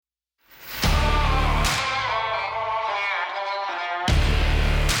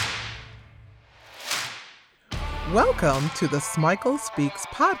Welcome to the Smikle Speaks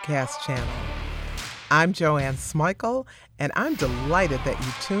podcast channel. I'm Joanne Smikle, and I'm delighted that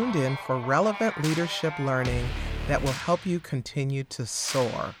you tuned in for relevant leadership learning that will help you continue to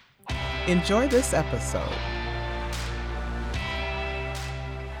soar. Enjoy this episode.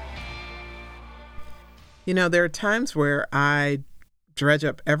 You know, there are times where I dredge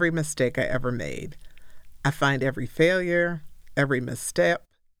up every mistake I ever made. I find every failure, every misstep,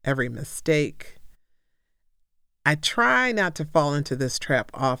 every mistake. I try not to fall into this trap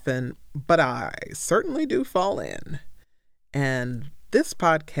often, but I certainly do fall in. And this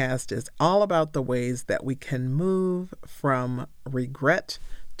podcast is all about the ways that we can move from regret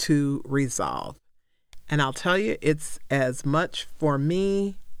to resolve. And I'll tell you, it's as much for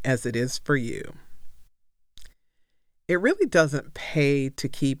me as it is for you. It really doesn't pay to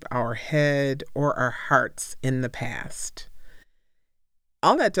keep our head or our hearts in the past.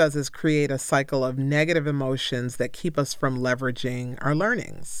 All that does is create a cycle of negative emotions that keep us from leveraging our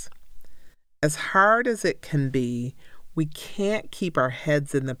learnings. As hard as it can be, we can't keep our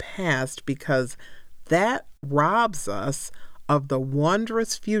heads in the past because that robs us of the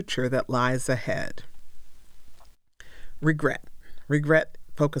wondrous future that lies ahead. Regret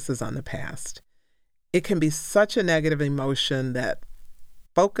focuses on the past. It can be such a negative emotion that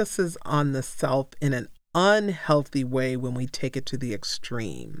focuses on the self in an unhealthy way when we take it to the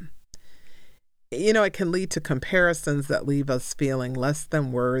extreme. You know, it can lead to comparisons that leave us feeling less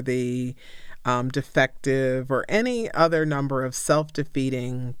than worthy, defective, or any other number of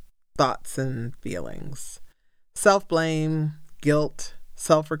self-defeating thoughts and feelings. Self-blame, guilt,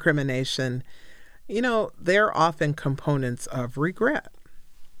 self-recrimination, you know, they're often components of regret.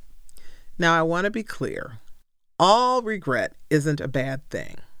 Now, I want to be clear. All regret isn't a bad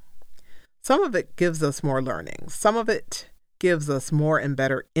thing. Some of it gives us more learning. Some of it gives us more and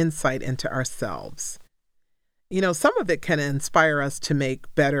better insight into ourselves. You know, some of it can inspire us to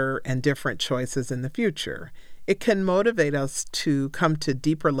make better and different choices in the future. It can motivate us to come to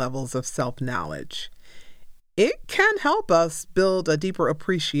deeper levels of self-knowledge. It can help us build a deeper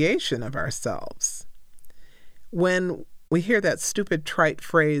appreciation of ourselves. When we hear that stupid trite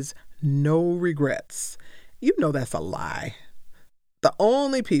phrase, no regrets, you know that's a lie. The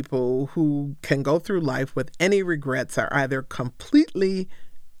only people who can go through life with any regrets are either completely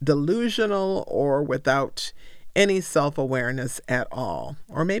delusional or without any self-awareness at all,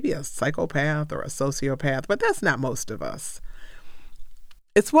 or maybe a psychopath or a sociopath, but that's not most of us.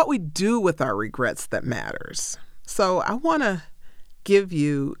 It's what we do with our regrets that matters. So I want to give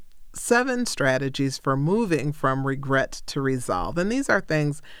you 7 strategies for moving from regret to resolve. And these are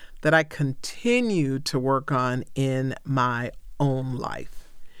things that I continue to work on in my own life.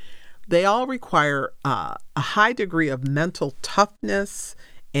 They all require a high degree of mental toughness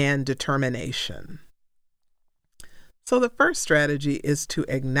and determination. So the first strategy is to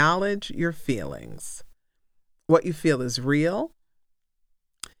acknowledge your feelings. What you feel is real,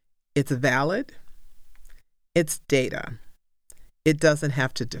 it's valid, it's data. It doesn't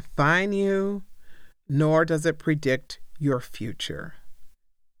have to define you, nor does it predict your future.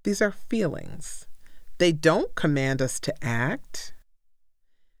 These are feelings. They don't command us to act.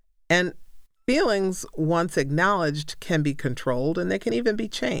 And feelings, once acknowledged, can be controlled and they can even be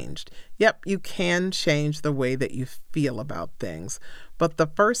changed. Yep, you can change the way that you feel about things. But the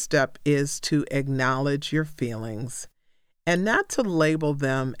first step is to acknowledge your feelings and not to label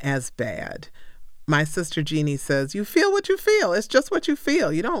them as bad. My sister Jeannie says, you feel what you feel. It's just what you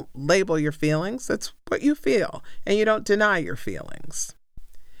feel. You don't label your feelings. It's what you feel. And you don't deny your feelings.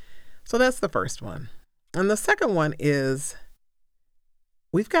 So that's the first one. And the second one is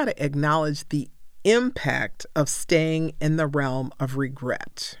we've got to acknowledge the impact of staying in the realm of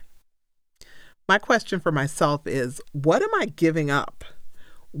regret. My question for myself is, what am I giving up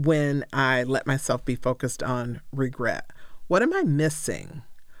when I let myself be focused on regret? What am I missing?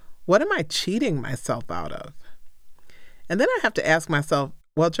 What am I cheating myself out of? And then I have to ask myself,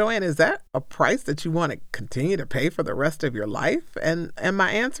 well, Joanne, is that a price that you want to continue to pay for the rest of your life? And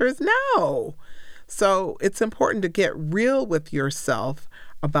my answer is no. So it's important to get real with yourself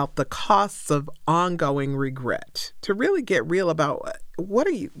about the costs of ongoing regret, to really get real about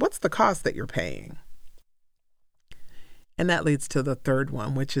what's the cost that you're paying. And that leads to the third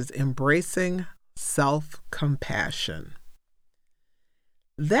one, which is embracing self-compassion.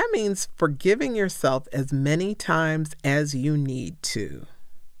 That means forgiving yourself as many times as you need to.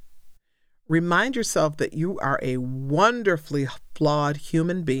 Remind yourself that you are a wonderfully flawed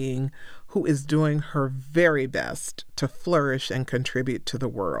human being who is doing her very best to flourish and contribute to the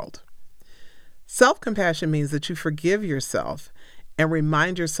world. Self-compassion means that you forgive yourself and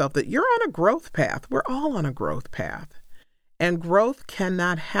remind yourself that you're on a growth path. We're all on a growth path. And growth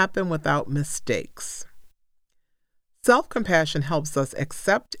cannot happen without mistakes. Self-compassion helps us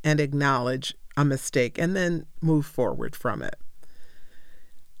accept and acknowledge a mistake and then move forward from it.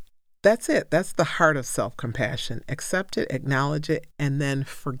 That's it. That's the heart of self-compassion. Accept it, acknowledge it, and then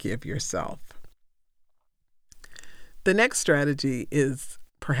forgive yourself. The next strategy is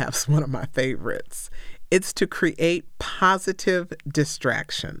perhaps one of my favorites. It's to create positive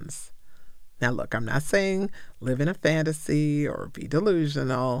distractions. Now, look, I'm not saying live in a fantasy or be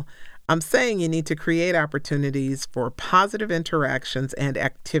delusional. I'm saying you need to create opportunities for positive interactions and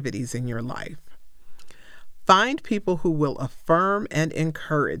activities in your life. Find people who will affirm and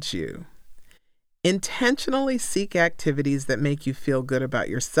encourage you. Intentionally seek activities that make you feel good about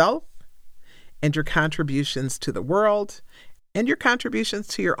yourself and your contributions to the world and your contributions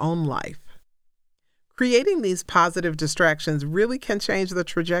to your own life. Creating these positive distractions really can change the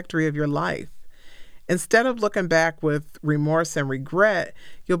trajectory of your life. Instead of looking back with remorse and regret,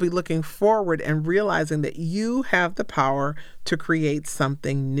 you'll be looking forward and realizing that you have the power to create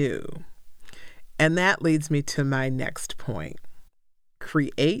something new. And that leads me to my next point.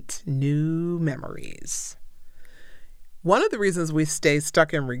 Create new memories. One of the reasons we stay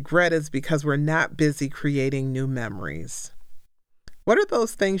stuck in regret is because we're not busy creating new memories. What are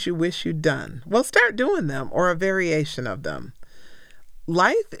those things you wish you'd done? Well, start doing them or a variation of them.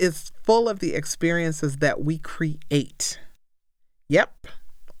 Life is full of the experiences that we create. Yep,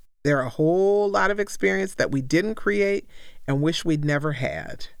 there are a whole lot of experience that we didn't create and wish we'd never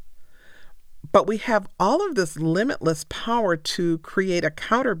had. But we have all of this limitless power to create a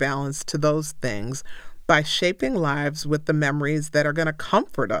counterbalance to those things by shaping lives with the memories that are going to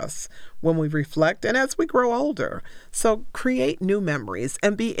comfort us when we reflect and as we grow older. So create new memories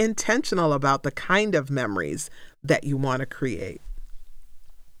and be intentional about the kind of memories that you want to create.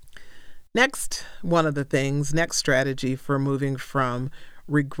 Next strategy for moving from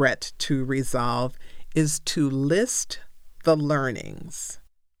regret to resolve is to list the learnings.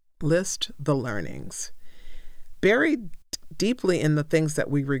 List the learnings. Buried deeply in the things that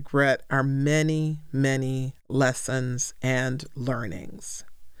we regret are many, many lessons and learnings.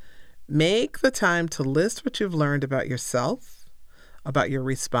 Make the time to list what you've learned about yourself, about your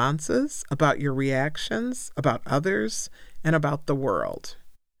responses, about your reactions, about others, and about the world.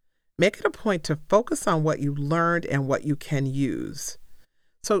 Make it a point to focus on what you learned and what you can use.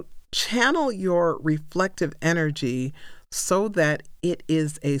 So channel your reflective energy so that it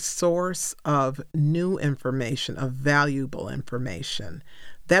is a source of new information, of valuable information.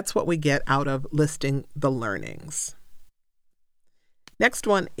 That's what we get out of listing the learnings. Next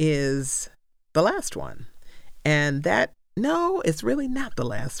one is the last one. And no, it's really not the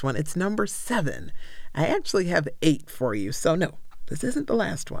last one. It's number 7. I actually have 8 for you. So no, this isn't the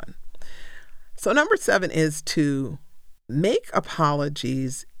last one. So number 7 is to make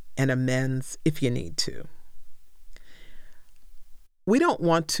apologies and amends if you need to. We don't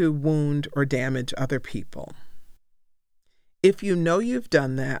want to wound or damage other people. If you know you've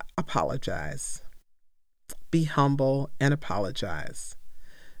done that, apologize. Be humble and apologize.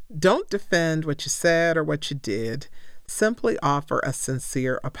 Don't defend what you said or what you did. Simply offer a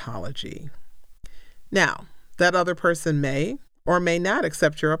sincere apology. Now, that other person may or may not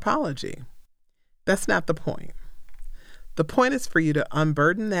accept your apology. That's not the point. The point is for you to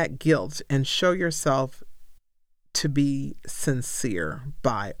unburden that guilt and show yourself to be sincere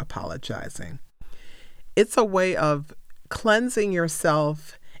by apologizing. It's a way of cleansing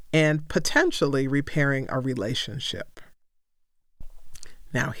yourself and potentially repairing a relationship.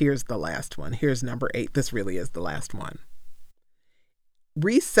 Now, here's the last one. Here's number 8. This really is the last one.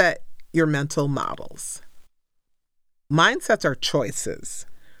 Reset your mental models. Mindsets are choices.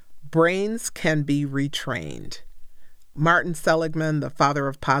 Brains can be retrained. Martin Seligman, the father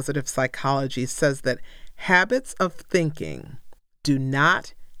of positive psychology, says that habits of thinking do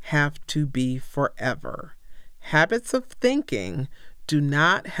not have to be forever. Habits of thinking do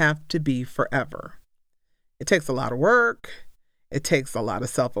not have to be forever. It takes a lot of work. It takes a lot of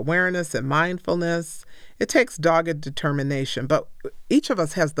self-awareness and mindfulness. It takes dogged determination, but each of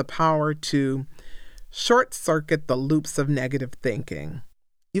us has the power to short-circuit the loops of negative thinking.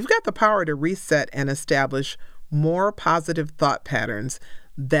 You've got the power to reset and establish more positive thought patterns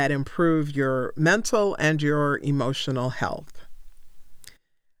that improve your mental and your emotional health.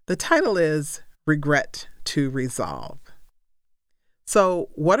 The title is Regret to Resolve. So,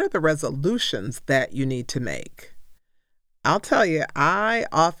 what are the resolutions that you need to make? I'll tell you, I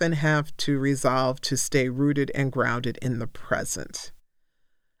often have to resolve to stay rooted and grounded in the present.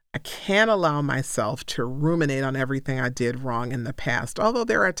 I can't allow myself to ruminate on everything I did wrong in the past, although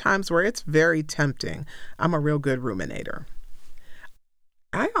there are times where it's very tempting. I'm a real good ruminator.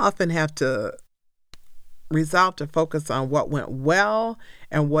 I often have to resolve to focus on what went well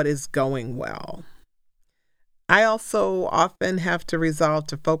and what is going well. I also often have to resolve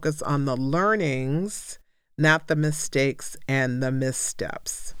to focus on the learnings, not the mistakes and the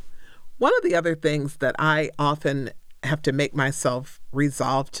missteps. One of the other things that I often have to make myself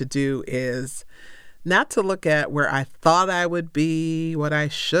resolve to do is not to look at where I thought I would be, what I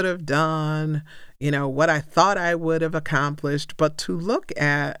should have done, what I thought I would have accomplished, but to look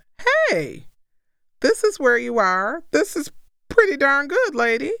at, hey, this is where you are. This is pretty darn good,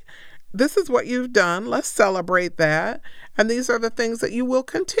 lady. This is what you've done. Let's celebrate that. And these are the things that you will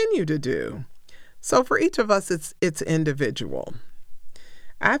continue to do. So for each of us, it's individual.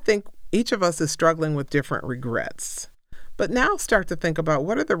 I think each of us is struggling with different regrets. But now start to think about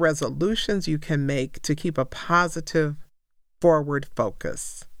what are the resolutions you can make to keep a positive forward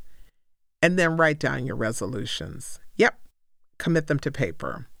focus. And then write down your resolutions. Yep, commit them to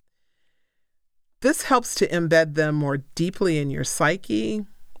paper. This helps to embed them more deeply in your psyche,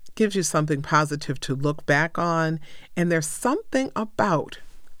 gives you something positive to look back on, and there's something about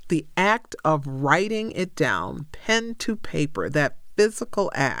the act of writing it down, pen to paper, that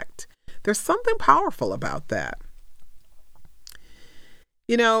physical act. There's something powerful about that.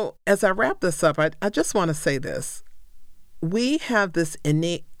 As I wrap this up, I just want to say this. We have this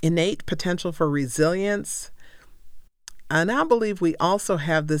innate potential for resilience, and I believe we also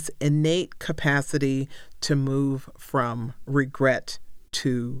have this innate capacity to move from regret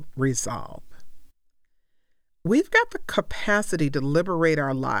to resolve. We've got the capacity to liberate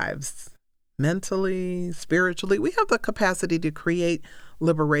our lives mentally, spiritually. We have the capacity to create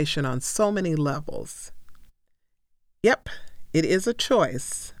liberation on so many levels. Yep, it is a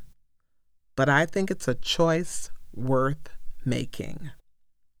choice, but I think it's a choice worth making.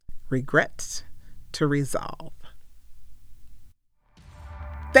 Regret to resolve.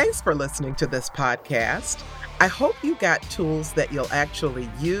 Thanks for listening to this podcast. I hope you got tools that you'll actually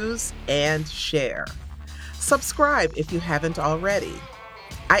use and share. Subscribe if you haven't already.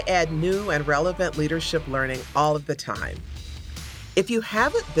 I add new and relevant leadership learning all of the time. If you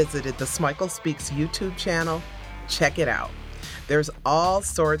haven't visited the Smikle Speaks YouTube channel, check it out. There's all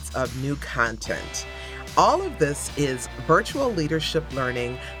sorts of new content. All of this is virtual leadership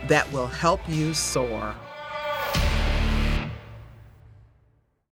learning that will help you soar.